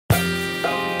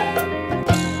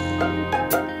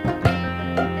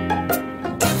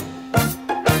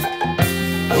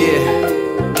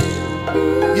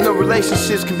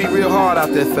relationships can be real hard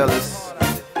out there, fellas.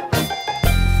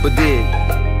 But dig,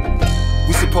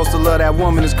 we supposed to love that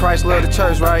woman as Christ loved the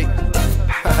church, right?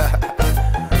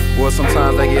 Well,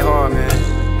 sometimes they get hard, man.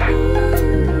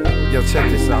 Yo, check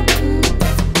this out.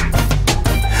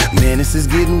 Man, this is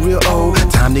getting real old.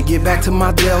 Time to get back to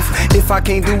my delf. If I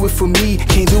can't do it for me,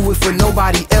 can't do it for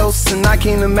nobody else. And I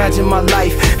can't imagine my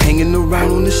life hanging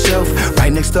around on the shelf,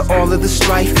 right next to all of the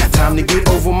strife. Time to get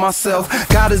over myself.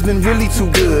 God has been really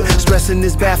too good. Stressing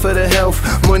is bad for the health.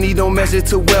 Money don't measure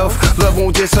to wealth. Love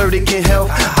won't just hurt, it can help.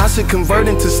 I should convert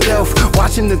into stealth.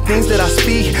 Watching the things that I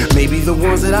speak, maybe the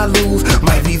ones that I lose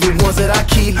might be the ones that I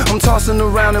keep. I'm tossing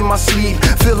around in my sleep,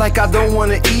 feel like I don't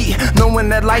wanna eat, knowing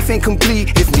that life ain't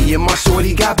complete if me and my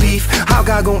shorty got beef. How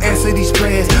God gon' answer these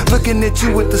prayers? Looking at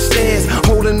you with the stairs,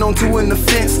 holding on to an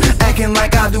offense, acting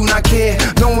like I do not care,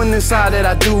 knowing inside that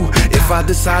I do. If I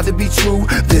decide to be true,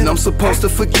 then I'm supposed to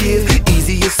forgive.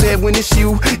 Easier said when it's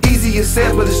you, easier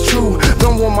said but it's true.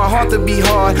 Don't want my heart to be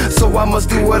hard, so I must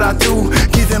do what I do,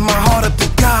 giving my heart up to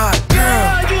God.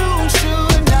 Girl, you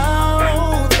should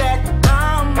know that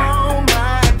I'm on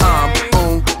my game. I'm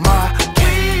on my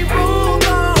game. People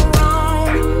go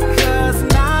wrong, cause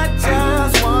not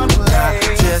just one play. Not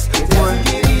just one. It doesn't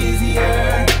get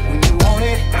easier when you want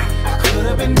it. I could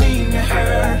have been mean to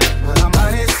her, but I'm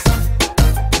honest.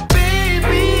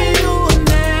 Baby, you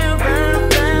never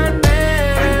felt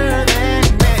better than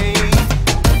me.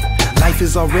 Life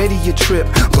is already a trip,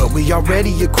 but we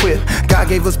already equipped. God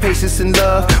gave us patience and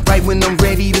love, right when I'm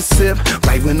ready to sip,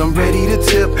 right when I'm ready to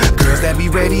tip. Girls that be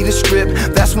ready to strip,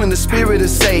 that's when the spirit will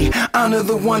say, honor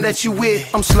the one that you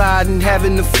with. I'm sliding,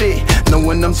 having a fit,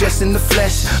 knowing I'm just in the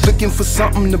flesh, looking for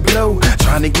something to blow,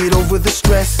 trying to get over the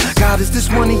stress. God, is this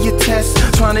one of your tests?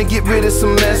 Trying to get rid of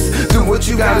some mess. Do what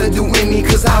you gotta do in me,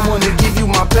 cause I wanna give you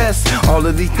my best. All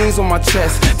of these things on my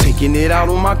chest, taking it out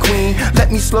on my queen.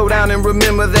 Let me slow down and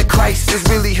remember that Christ is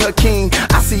really her king.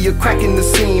 I see a crack in the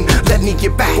seam, let me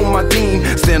get back on my team.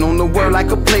 Stand on the word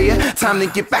like a player, time to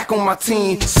get back on my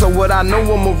team. So what I know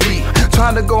I'ma reap,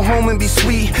 trying to go home and be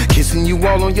sweet, kissing you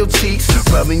all on your cheeks,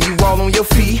 rubbing you all on your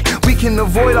feet. We can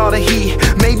avoid all the heat,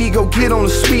 maybe go get on the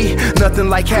street. Nothing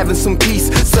like having some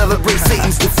peace, celebrate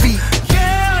Satan's defeat.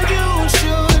 Yeah, you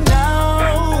should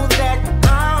know that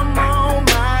I'm on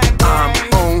my game.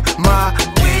 I'm on my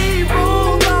game.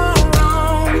 People go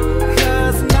wrong,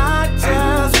 cause not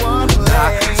just one play.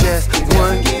 Not just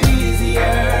one. It doesn't get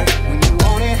easier when you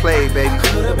want it. Play, baby. I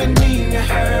could have been mean to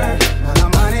her, but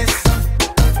I'm honest.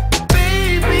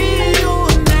 Baby, you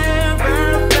never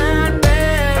felt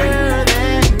better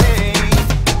than me.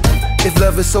 If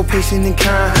love is so patient and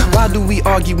kind, why do we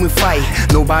argue and fight?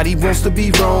 Nobody wants to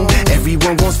be wrong,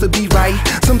 everyone wants to be right.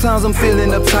 Sometimes I'm feeling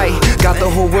uptight, got the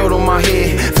whole world on my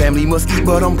head. Family must eat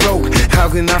but I'm broke, how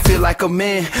can I feel like a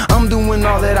man? I'm doing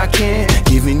all that I can,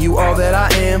 giving you all that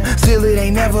I am. Still it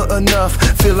ain't never enough,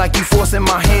 feel like you forcing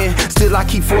my hand. Still I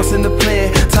keep forcing the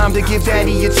plan, time to give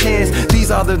daddy a chance.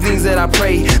 These are the things that I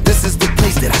pray, this is the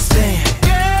place that I stand.